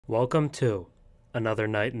Welcome to another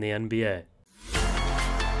night in the NBA.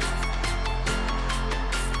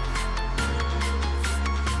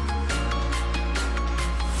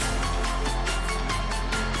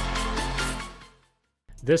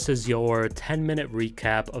 This is your 10-minute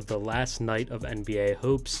recap of the last night of NBA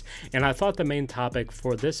hoops, and I thought the main topic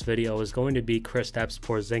for this video was going to be Kristaps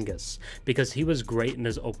Porzingis, because he was great in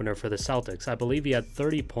his opener for the Celtics. I believe he had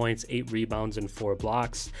 30 points, 8 rebounds, and 4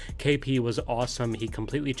 blocks. KP was awesome. He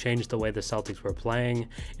completely changed the way the Celtics were playing,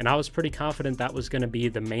 and I was pretty confident that was going to be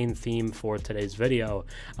the main theme for today's video.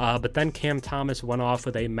 But then Cam Thomas went off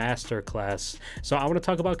with a masterclass. So I want to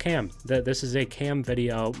talk about Cam. This is a Cam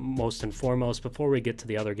video, most and foremost. Before we get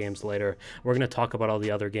to the other games later, we're going to talk about all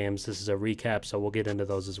the other games. This is a recap, so we'll get into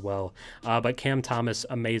those as well. But Cam Thomas,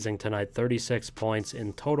 amazing tonight. 36 points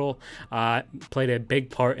in total. Played a big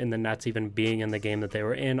part in the Nets even being in the game that they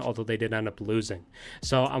were in, although they did end up losing.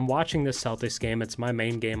 So I'm watching this Celtics game. It's my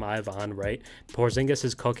main game I have on, right? Porzingis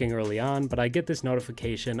is cooking early on, but I get this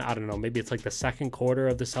notification, I don't know, maybe it's like the second quarter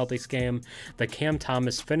of the Celtics game, that Cam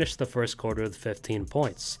Thomas finished the first quarter with 15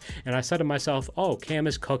 points. And I said to myself, oh, Cam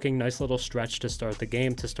is cooking, nice little stretch to start the game,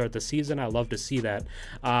 to start the season. I love to see that.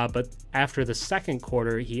 But after the second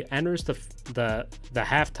quarter, he enters the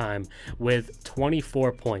halftime with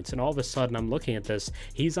 24 points, and all of a sudden I'm looking at this,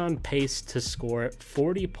 he's on pace to score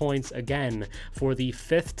 40 points again for the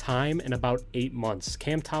 5th time in about 8 months.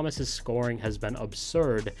 Cam Thomas's scoring has been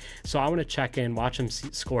absurd, so I want to check in, watch him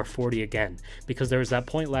score 40 again, because there was that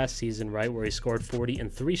point last season, right, where he scored 40 in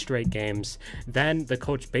 3 straight games. Then the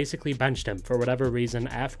coach basically benched him for whatever reason.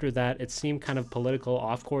 After that, it seemed kind of political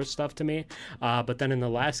off-court stuff to me, but then in the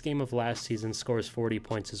last game of last season scores 40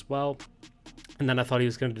 points as well. And then I thought he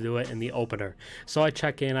was going to do it in the opener. So I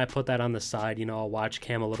check in, I put that on the side, you know, I'll watch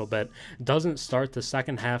Cam a little bit. Doesn't start the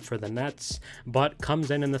second half for the Nets, but comes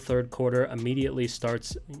in the third quarter, immediately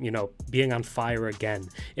starts, you know, being on fire again.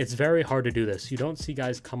 It's very hard to do this. You don't see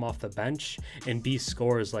guys come off the bench and be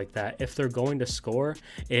scorers like that. If they're going to score,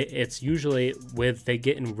 it's usually with they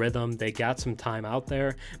get in rhythm, they got some time out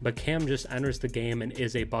there, but Cam just enters the game and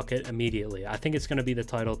is a bucket immediately. I think it's going to be the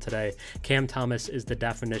title today. Cam Thomas is the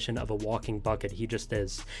definition of a walking bucket. He just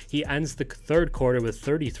is. He ends the third quarter with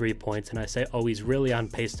 33 points, and I say, oh, he's really on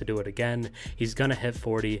pace to do it again. He's gonna hit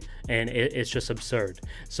 40, and it's just absurd.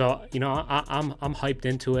 So, you know, I'm hyped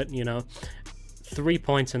into it. You know, 3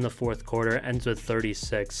 points in the fourth quarter, ends with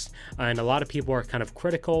 36, and a lot of people are kind of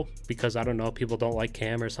critical because, I don't know, people don't like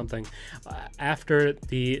Cam or something after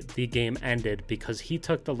the game ended, because he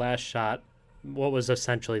took the last shot, what was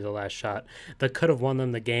essentially the last shot that could have won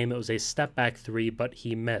them the game. It was a step back 3, but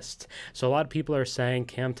he missed. So a lot of people are saying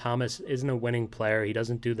Cam Thomas isn't a winning player, he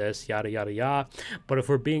doesn't do this, yada yada yada. But if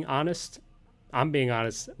we're being honest, I'm being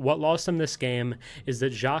honest, what lost him this game is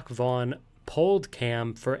that Jacque Vaughn pulled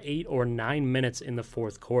Cam for 8 or 9 minutes in the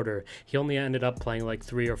fourth quarter. He only ended up playing like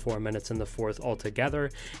 3 or 4 minutes in the fourth altogether,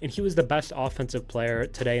 and he was the best offensive player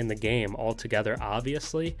today in the game altogether,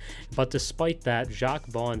 obviously. But despite that, Jacque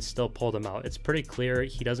Vaughn still pulled him out. It's pretty clear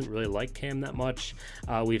he doesn't really like Cam that much.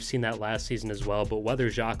 We've seen that last season as well, but whether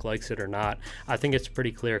Jacque likes it or not, I think it's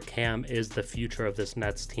pretty clear Cam is the future of this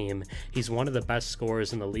Nets team. He's one of the best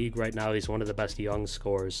scorers in the league right now. He's one of the best young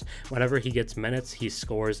scorers. Whenever he gets minutes, he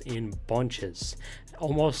scores in bunches.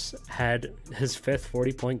 Almost had his 5th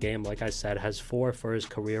 40-point game, like I said, has 4 for his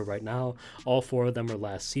career right now. All 4 of them were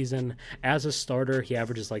last season. As a starter, he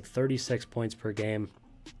averages like 36 points per game.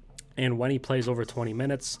 And when he plays over 20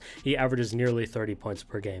 minutes, he averages nearly 30 points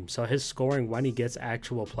per game. So his scoring when he gets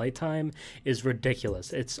actual play time is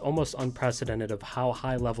ridiculous. It's almost unprecedented of how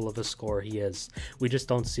high level of a scorer he is. We just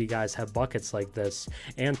don't see guys have buckets like this.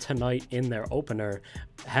 And tonight in their opener,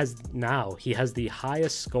 he has the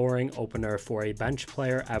highest scoring opener for a bench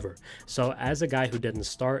player ever. So as a guy who didn't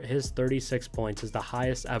start, his 36 points is the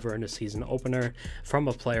highest ever in a season opener from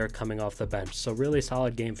a player coming off the bench. So really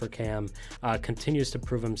solid game for Cam. Continues to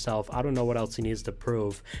prove himself. I don't know what else he needs to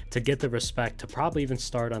prove to get the respect to probably even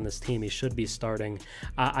start on this team. He should be starting.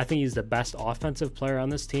 I think he's the best offensive player on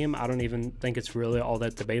this team. I don't even think it's really all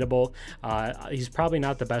that debatable. He's probably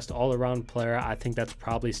not the best all-around player. I think that's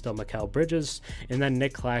probably still Mikal Bridges, and then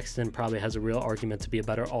Nick Claxton probably has a real argument to be a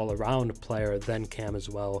better all-around player than Cam as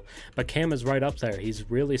well. But Cam is right up there. He's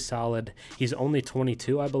really solid. He's only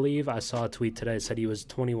 22, I believe. I saw a tweet today that said he was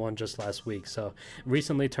 21 just last week, so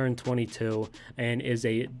recently turned 22 and is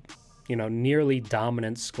a nearly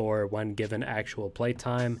dominant scorer when given actual play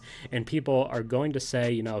time. And people are going to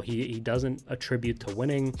say, he doesn't attribute to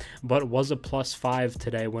winning, but was a +5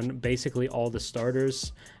 today when basically all the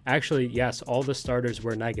starters, actually, yes, all the starters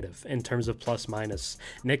were negative in terms of plus minus.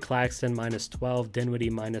 Nick Claxton -12, Dinwiddie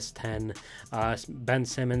 -10, Ben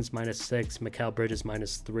Simmons -6, Mikal Bridges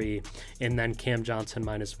 -3, and then Cam Johnson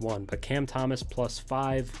 -1. But Cam Thomas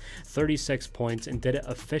 +5, 36 points, and did it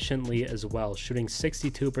efficiently as well, shooting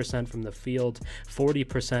 62% from the field,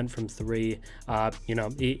 40% from three.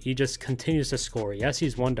 He just continues to score. Yes,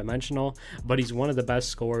 he's one-dimensional, but he's one of the best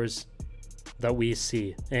scorers that we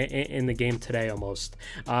see in the game today almost.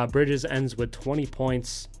 Bridges ends with 20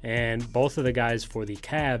 points, and both of the guys for the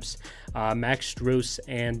Cavs, Max Strus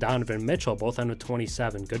and Donovan Mitchell, both end with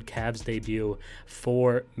 27. Good Cavs debut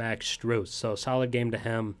for Max Strus. So solid game to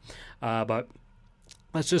him. But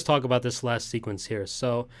let's just talk about this last sequence here.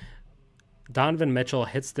 So Donovan Mitchell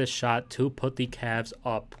hits this shot to put the Cavs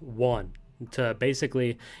up 1, to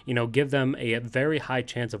basically, give them a very high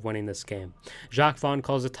chance of winning this game. Jacque Vaughn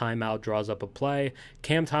calls a timeout, draws up a play.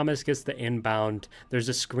 Cam Thomas gets the inbound. There's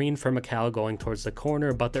a screen for Mikal going towards the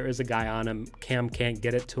corner, but there is a guy on him. Cam can't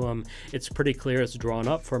get it to him. It's pretty clear it's drawn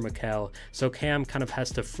up for Mikal, so Cam kind of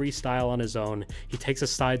has to freestyle on his own. He takes a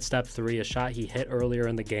sidestep three, a shot he hit earlier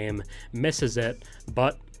in the game, misses it,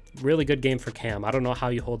 but really good game for Cam. I don't know how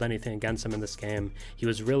you hold anything against him in this game. He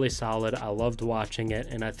was really solid. I loved watching it,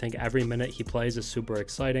 and I think every minute he plays is super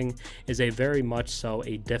exciting. Is a very much so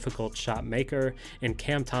a difficult shot maker, and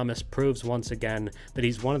Cam Thomas proves once again that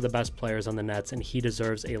he's one of the best players on the Nets, and he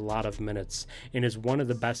deserves a lot of minutes, and is one of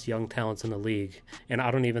the best young talents in the league, and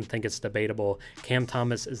I don't even think it's debatable. Cam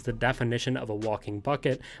Thomas is the definition of a walking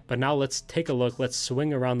bucket. But now let's take a look. Let's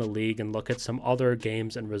swing around the league and look at some other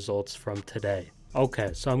games and results from today. Okay,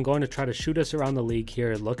 so I'm going to try to shoot us around the league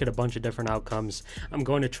here, look at a bunch of different outcomes. I'm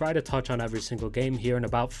going to try to touch on every single game here in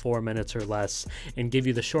about 4 minutes or less and give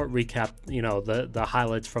you the short recap, the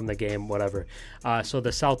highlights from the game, whatever. So the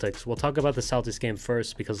Celtics, we'll talk about the Celtics game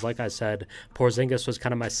first because like I said, Porzingis was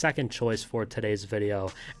kind of my second choice for today's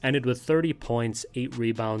video. Ended with 30 points, 8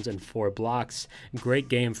 rebounds, and 4 blocks. Great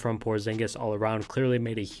game from Porzingis all around, clearly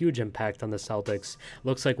made a huge impact on the Celtics.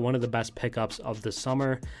 Looks like one of the best pickups of the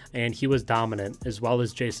summer, and he was dominant, as well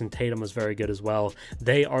as Jason Tatum was very good as well.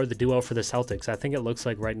 They are the duo for the Celtics. I think it looks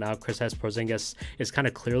like right now Kristaps Porzingis is kind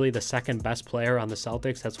of clearly the second best player on the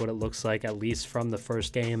Celtics. That's what it looks like, at least from the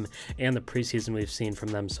first game and the preseason we've seen from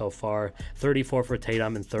them so far. 34 for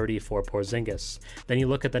Tatum and 30 for Porzingis. Then you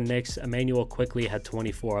look at the Knicks, Emmanuel Quickley had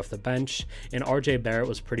 24 off the bench, and RJ Barrett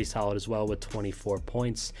was pretty solid as well with 24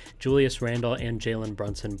 points. Julius Randle and Jalen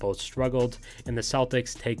Brunson both struggled, and the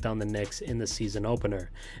Celtics take down the Knicks in the season opener.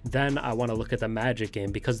 Then I want to look at the Magic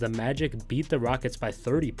game because the Magic beat the Rockets by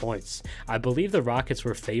 30 points. I believe the Rockets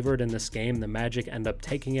were favored in this game. The Magic end up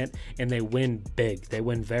taking it, and they win big. They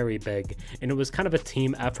win very big, and it was kind of a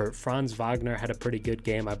team effort. Franz Wagner had a pretty good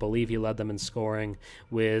game. I believe he led them in scoring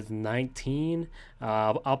with 19.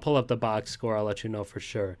 I'll pull up the box score. I'll let you know for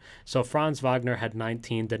sure. So Franz Wagner had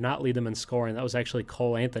 19, did not lead them in scoring. That was actually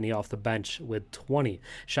Cole Anthony off the bench with 20.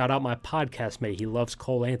 Shout out my podcast mate. He loves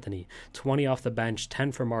Cole Anthony. 20 off the bench,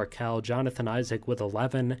 10 for Markelle. Jonathan Isaac with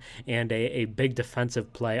 11, and a big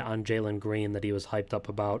defensive play on Jalen Green that he was hyped up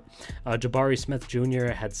about. Jabari Smith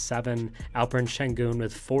Jr. had 7. Alperen Sengun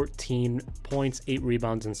with 14 points, 8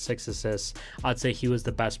 rebounds, and 6 assists. I'd say he was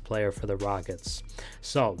the best player for the Rockets.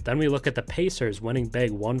 So then we look at the Pacers winning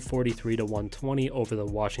big, 143-120 over the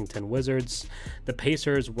Washington Wizards. The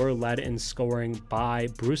Pacers were led in scoring by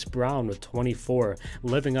Bruce Brown with 24,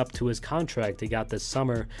 living up to his contract he got this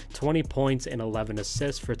summer. 20 points and 11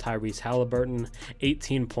 assists for Tyrese Haliburton,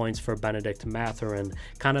 18 points for Benedict Mathurin.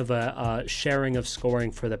 Kind of a sharing of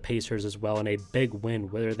scoring for the Pacers as well, and a big win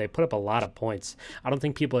where they put up a lot of points. I don't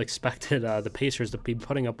think people expected the Pacers to be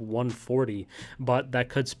putting up 140, but that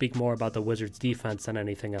could speak more about the Wizards defense than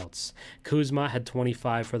anything else. Kuzma had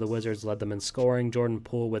 25 for the Wizards, led them in scoring. Jordan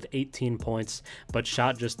Poole with 18 points, but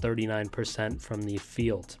shot just 39% from the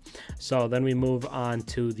field. So then we move on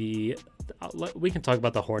to we can talk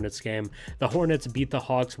about the Hornets game. The Hornets beat the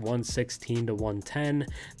Hawks 116-110.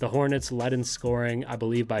 The Hornets led in scoring, I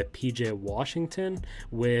believe, by PJ Washington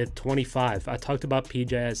with 25. I talked about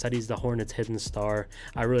PJ. I said he's the Hornets' hidden star.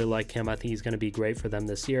 I really like him. I think he's going to be great for them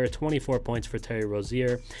this year. 24 points for Terry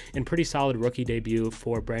Rozier, and pretty solid rookie debut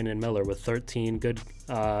for Brandon Miller with 13. Good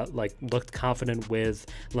like looked confident with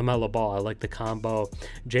LaMelo Ball. I like the combo.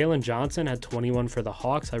 Jalen Johnson had 21 for the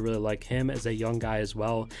Hawks. I really like him as a young guy as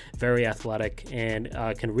well. Very athletic and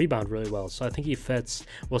can rebound really well. So I think he fits.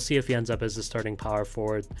 We'll see if he ends up as the starting power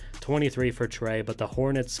forward. 23 for Trey, but the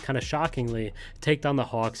Hornets kind of shockingly take down the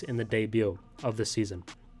Hawks in the debut of the season.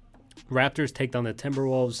 Raptors take down the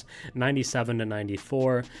Timberwolves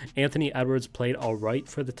 97-94. Anthony Edwards played all right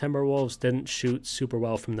for the Timberwolves, didn't shoot super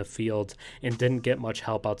well from the field, and didn't get much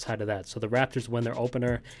help outside of that. So the Raptors win their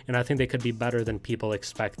opener, and I think they could be better than people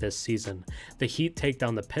expect this season. The Heat take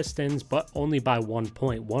down the Pistons, but only by 1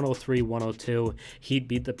 point, 103-102. Heat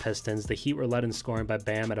beat the Pistons. The Heat were led in scoring by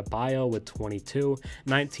Bam Adebayo with 22,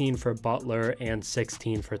 19 for Butler, and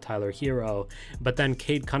 16 for Tyler Hero. But then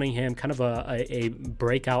Cade Cunningham, kind of a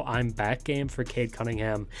breakout I'm back game for Cade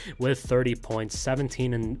Cunningham with 30 points,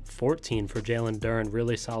 17 and 14 for Jalen Duren,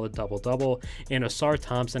 really solid double-double, and Asar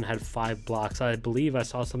Thompson had 5 blocks. I believe I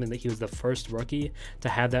saw something that he was the first rookie to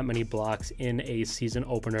have that many blocks in a season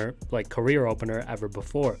opener, like career opener, ever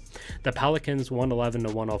before. The Pelicans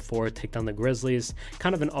 111-104 take down the Grizzlies.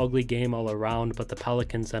 Kind of an ugly game all around, but the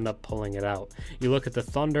Pelicans end up pulling it out. You look at the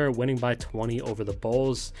Thunder winning by 20 over the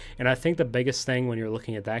Bulls, and I think the biggest thing when you're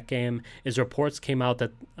looking at that game is reports came out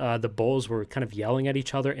that the Bulls were kind of yelling at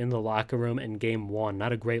each other in the locker room in game 1.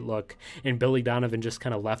 Not a great look. And Billy Donovan just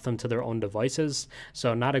kind of left them to their own devices.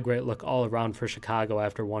 So not a great look all around for Chicago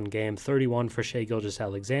after one game. 31 for Shai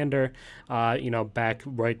Gilgeous-Alexander, back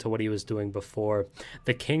right to what he was doing before.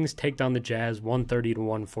 The Kings take down the Jazz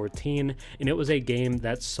 130-114. And it was a game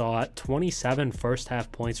that saw 27 first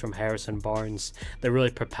half points from Harrison Barnes that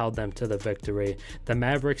really propelled them to the victory. The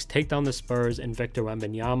Mavericks take down the Spurs in Victor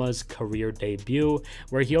Wembanyama's career debut,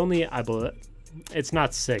 where he only, I believe, it's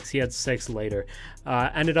not 6, he had 6 later.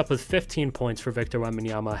 Ended up with 15 points for Victor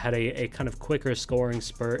Wembanyama, had a kind of quicker scoring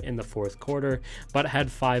spurt in the fourth quarter, but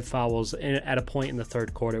had 5 fouls. At a point in the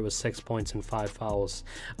third quarter, it was 6 points and 5 fouls.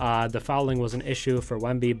 The fouling was an issue for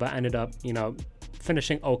Wemby, but ended up,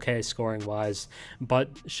 finishing okay scoring-wise, but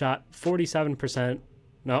shot 67%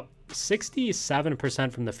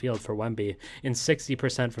 from the field for Wemby and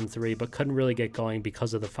 60% from 3, but couldn't really get going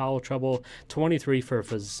because of the foul trouble. 23 for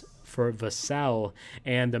Vassell,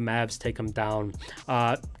 and the Mavs take him down.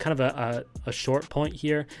 Kind of a short point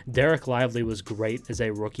here. Derek Lively was great as a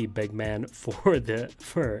rookie big man for the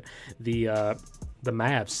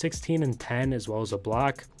Mavs. 16 and 10 as well as a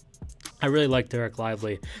block. I really like Derek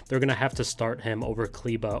Lively. They're going to have to start him over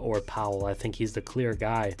Kleba or Powell. I think he's the clear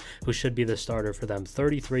guy who should be the starter for them.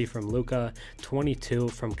 33 from Luka, 22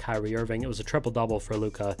 from Kyrie Irving. It was a triple-double for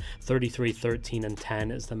Luka. 33, 13, and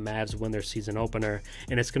 10 as the Mavs win their season opener.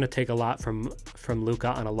 And it's going to take a lot from Luka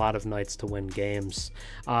on a lot of nights to win games.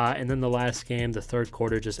 And then the last game, the third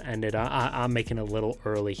quarter just ended. I'm making a little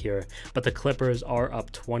early here. But the Clippers are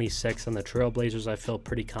up 26 on the Trailblazers. I feel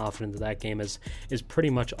pretty confident that game is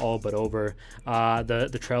pretty much all but over.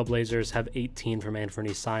 The Trailblazers have 18 from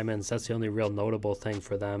Anthony Simons. That's the only real notable thing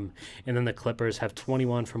for them. And then the Clippers have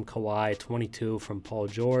 21 from Kawhi, 22 from Paul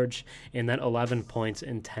George, and then 11 points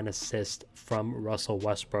and 10 assists from Russell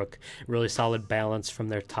Westbrook. Really solid balance from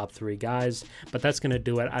their top 3 guys. But that's going to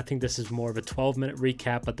do it. I think this is more of a 12-minute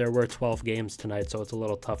recap, but there were 12 games tonight, so it's a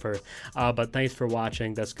little tougher. But thanks for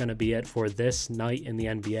watching. That's going to be it for this night in the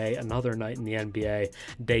NBA, another night in the NBA,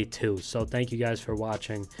 day 2. So thank you guys for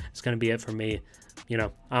watching. It's going to be it for me.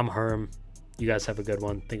 I'm Herm. You guys have a good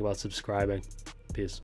one. Think about subscribing. Peace.